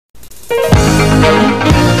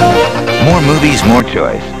More movies, more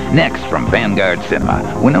choice. Next, from Vanguard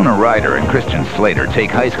Cinema, Winona Ryder and Christian Slater take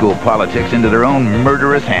high school politics into their own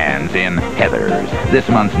murderous hands in Heathers, this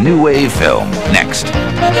month's new wave film. Next.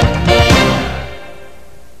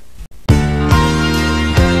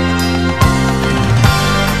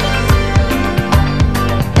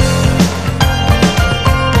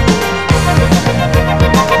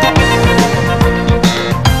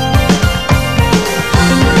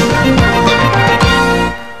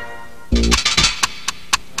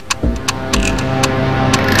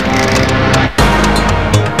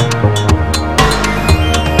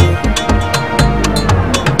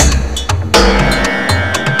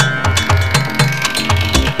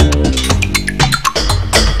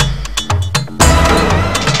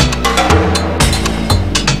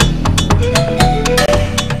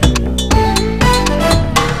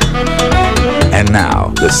 And now,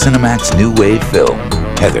 the Cinemax new wave film,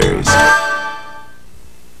 Heathers.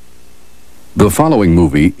 The following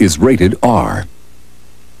movie is rated R.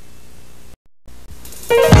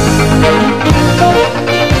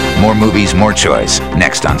 More movies, more choice.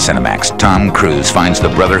 Next on Cinemax, Tom Cruise finds the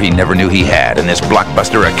brother he never knew he had in this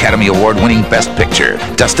blockbuster Academy Award-winning Best Picture.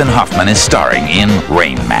 Dustin Hoffman is starring in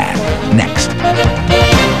Rain Man. Next.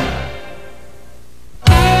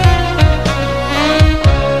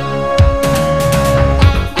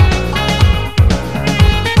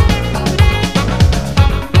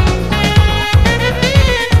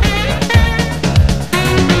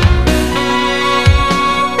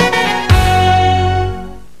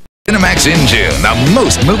 Cinemax in June, the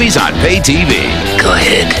most movies on pay TV. Go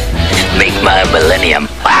ahead, make my millennium.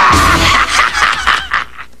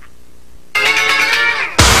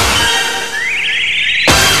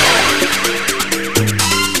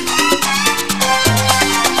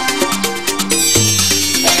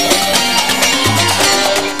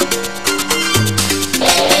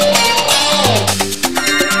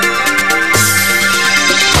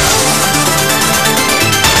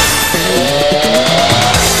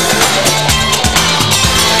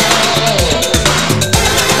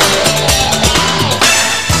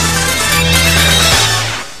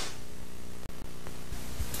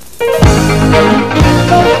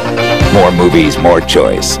 More movies, more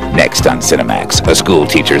choice. Next on Cinemax, a school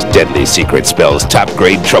teacher's deadly secret spells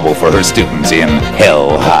top-grade trouble for her students in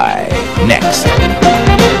Hell High. Next.